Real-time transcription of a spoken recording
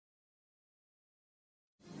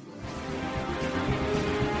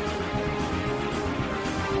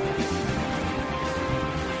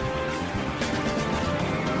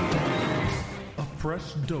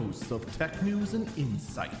fresh dose of tech news and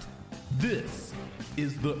insight. This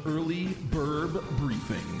is the Early Burb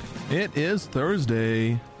Briefing. It is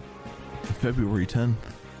Thursday, February 10th,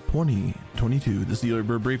 2022. This is the Early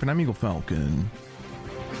Burb Briefing. I'm Eagle Falcon.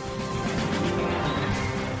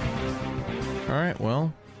 All right,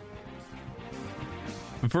 well,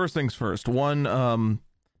 first things first.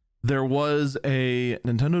 There was a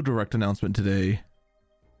Nintendo Direct announcement today.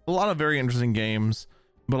 A lot of very interesting games,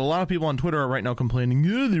 but a lot of people on Twitter are right now complaining,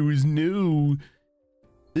 "Yeah, there was no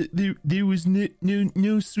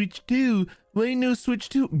Switch 2. Why no Switch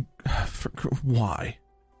 2? Why?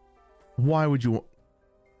 Why would you?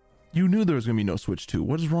 You knew there was going to be no Switch 2.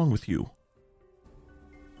 What is wrong with you?"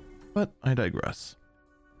 But I digress.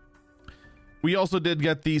 We also did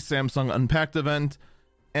get the Samsung Unpacked event,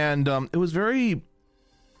 and it was very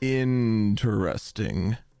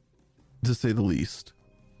interesting, to say the least.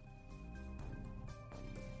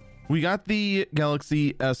 We got the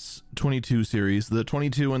Galaxy S22 series. The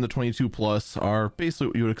 22 and the 22 Plus are basically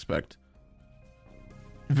what you would expect.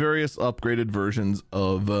 Various upgraded versions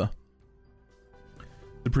of the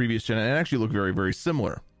previous gen, and actually look very, very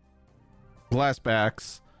similar. Glass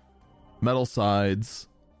backs, metal sides.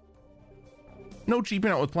 No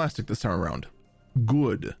cheaping out with plastic this time around.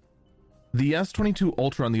 Good. The S22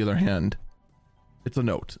 Ultra, on the other hand, it's a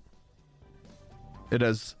Note. It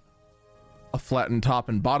has a flattened top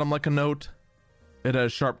and bottom like a Note. It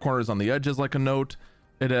has sharp corners on the edges like a Note.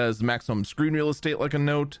 It has maximum screen real estate like a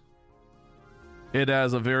Note. It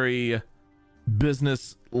has a very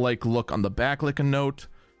business-like look on the back like a Note.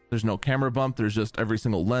 There's no camera bump. There's just every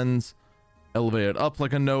single lens elevated up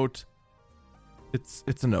like a Note. It's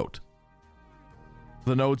a Note.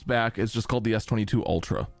 The Note's back. It's just called the S22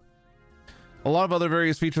 Ultra. A lot of other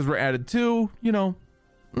various features were added too. You know,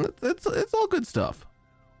 it's all good stuff.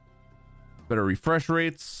 Better refresh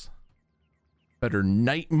rates, better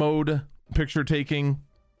night mode picture taking.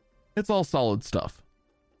 It's all solid stuff.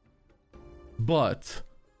 But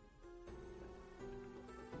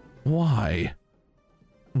why?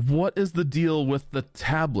 What is the deal with the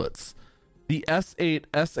tablets? The S8,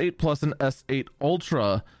 S8 Plus, and S8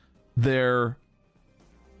 Ultra, they're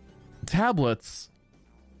tablets.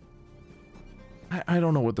 I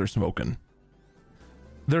don't know what they're smoking.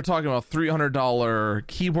 They're talking about $300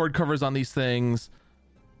 keyboard covers on these things,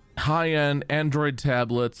 high-end Android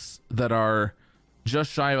tablets that are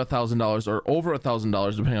just shy of $1,000 or over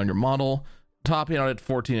 $1,000 depending on your model, topping out at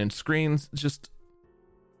 14-inch screens. Just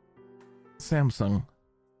Samsung.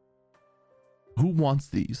 Who wants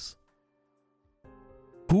these?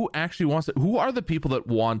 Who actually wants it? Who are the people that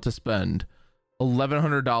want to spend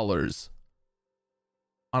 $1,100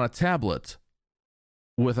 on a tablet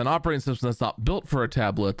with an operating system that's not built for a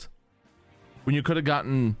tablet when you could have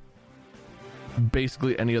gotten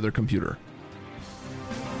basically any other computer?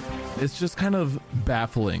 It's just kind of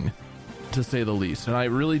baffling, to say the least, and I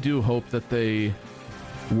really do hope that they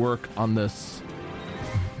work on this.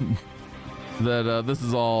 That this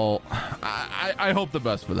is all, I hope the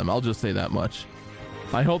best for them. I'll just say that much.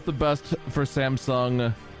 I hope the best for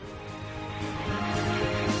Samsung.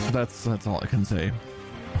 That's all I can say.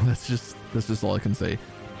 That's just all I can say.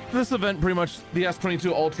 This event, pretty much, the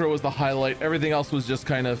S22 Ultra was the highlight. Everything else was just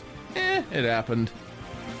kind of, it happened.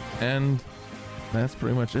 And that's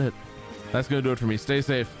pretty much it. That's going to do it for me. Stay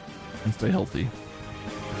safe and stay healthy.